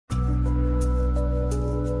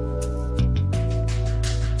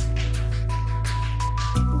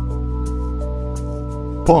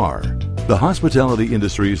PAR, the hospitality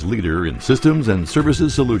industry's leader in systems and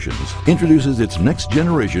services solutions, introduces its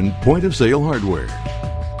next-generation point-of-sale hardware.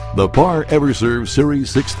 The PAR EverServ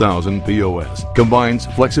Series 6000 POS combines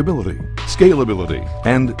flexibility, scalability,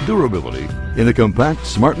 and durability in a compact,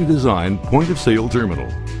 smartly designed point-of-sale terminal.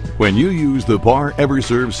 When you use the PAR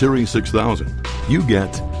EverServ Series 6000, you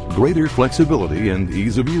get greater flexibility and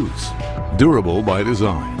ease of use, durable by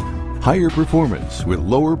design, higher performance with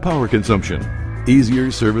lower power consumption, easier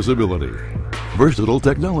serviceability, versatile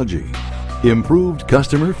technology, improved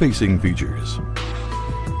customer-facing features.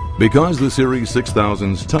 Because the Series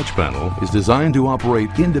 6000's touch panel is designed to operate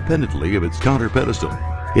independently of its counter pedestal,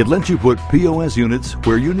 it lets you put POS units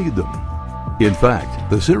where you need them. In fact,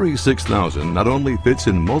 the Series 6000 not only fits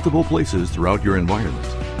in multiple places throughout your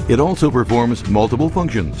environment, it also performs multiple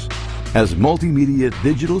functions as multimedia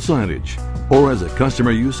digital signage or as a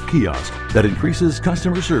customer use kiosk that increases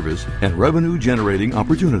customer service and revenue generating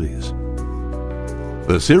opportunities.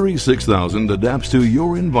 The Series 6000 adapts to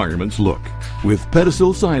your environment's look with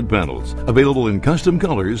pedestal side panels available in custom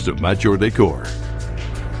colors to match your decor.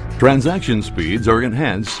 Transaction speeds are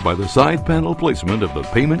enhanced by the side panel placement of the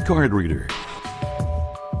payment card reader.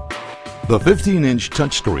 The 15-inch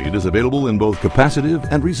touchscreen is available in both capacitive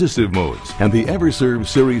and resistive modes, and the EverServ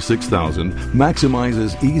Series 6000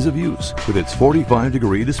 maximizes ease of use with its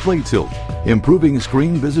 45-degree display tilt, improving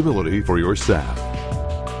screen visibility for your staff.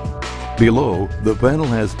 Below, the panel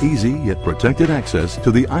has easy yet protected access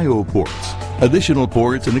to the I/O ports. Additional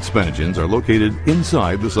ports and expansions are located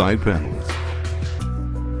inside the side panels.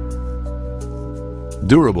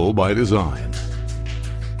 Durable by design.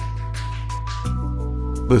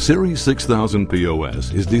 The Series 6000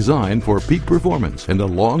 POS is designed for peak performance and a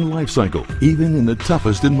long life cycle, even in the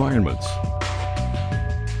toughest environments.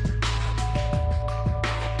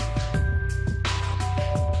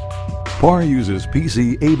 PAR uses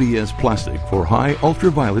PC ABS plastic for high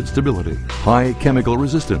ultraviolet stability, high chemical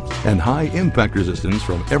resistance, and high impact resistance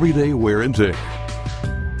from everyday wear and tear.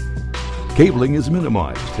 Cabling is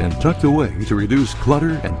minimized and tucked away to reduce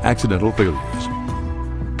clutter and accidental failures.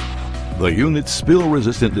 The unit's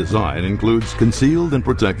spill-resistant design includes concealed and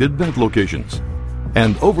protected vent locations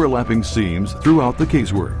and overlapping seams throughout the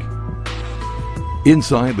casework.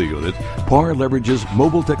 Inside the unit, PAR leverages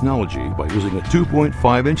mobile technology by using a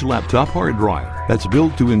 2.5-inch laptop hard drive that's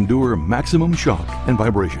built to endure maximum shock and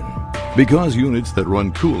vibration. Because units that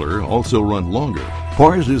run cooler also run longer,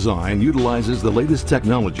 PAR's design utilizes the latest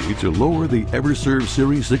technology to lower the EverServ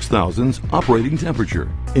Series 6000's operating temperature,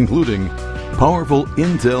 including powerful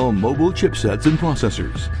Intel mobile chipsets and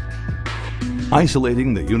processors,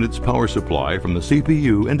 isolating the unit's power supply from the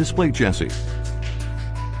CPU and display chassis.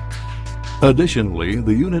 Additionally,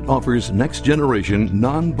 the unit offers next-generation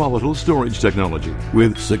non-volatile storage technology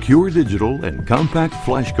with secure digital and compact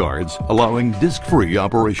flash cards allowing disk-free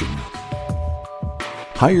operation.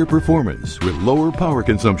 Higher performance with lower power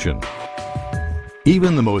consumption.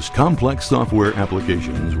 Even the most complex software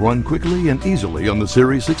applications run quickly and easily on the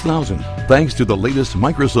Series 6000 thanks to the latest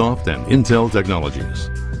Microsoft and Intel technologies.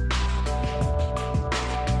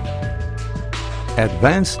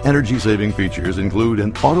 Advanced energy-saving features include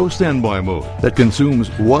an auto standby mode that consumes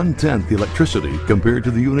 1/10 electricity compared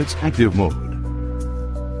to the unit's active mode.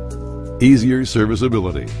 Easier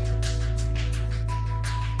serviceability.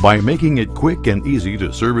 By making it quick and easy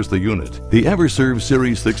to service the unit, the EverServ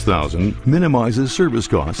Series 6000 minimizes service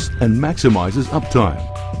costs and maximizes uptime.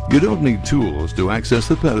 You don't need tools to access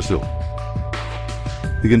the pedestal,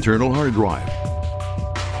 the internal hard drive,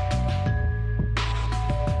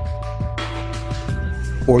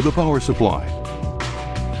 or the power supply.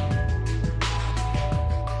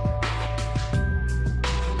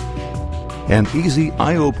 And easy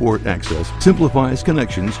I/O port access simplifies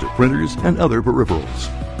connections to printers and other peripherals.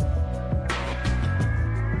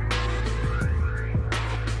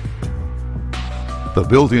 The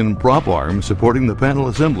built-in prop arm supporting the panel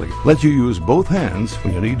assembly lets you use both hands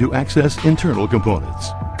when you need to access internal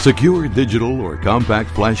components. Secure digital or compact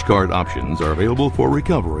flash card options are available for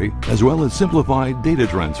recovery, as well as simplified data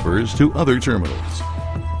transfers to other terminals.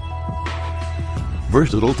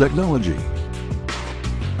 Versatile technology.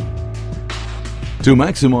 To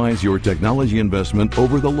maximize your technology investment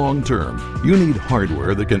over the long term, you need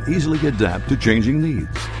hardware that can easily adapt to changing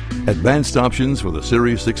needs. Advanced options for the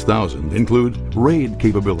Series 6000 include RAID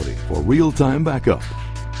capability for real-time backup,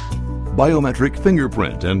 biometric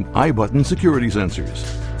fingerprint and iButton security sensors,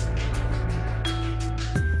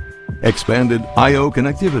 expanded I/O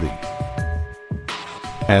connectivity,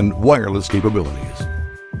 and wireless capabilities.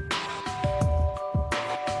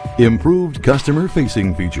 Improved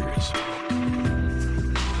customer-facing features.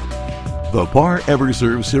 The PAR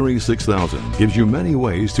EverServ Series 6000 gives you many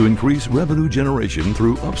ways to increase revenue generation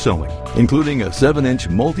through upselling, including a 7-inch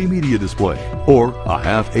multimedia display or a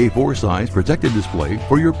half A4 size protected display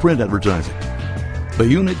for your print advertising. The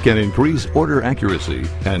unit can increase order accuracy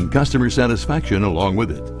and customer satisfaction along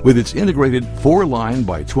with it, with its integrated 4-line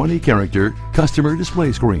by 20-character customer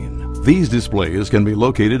display screen. These displays can be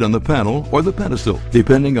located on the panel or the pedestal,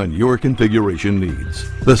 depending on your configuration needs.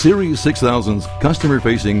 The Series 6000's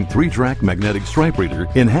customer-facing 3-track magnetic stripe reader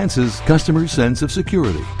enhances customers' sense of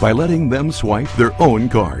security by letting them swipe their own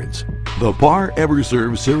cards. The PAR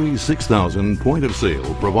EverServ Series 6000 point of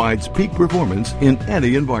sale provides peak performance in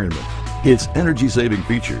any environment. Its energy-saving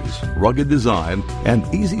features, rugged design, and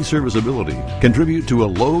easy serviceability contribute to a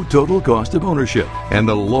low total cost of ownership and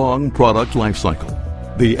a long product life cycle.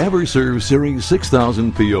 The EverServ Series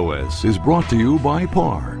 6000 POS is brought to you by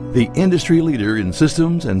PAR, the industry leader in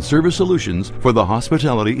systems and service solutions for the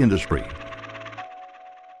hospitality industry.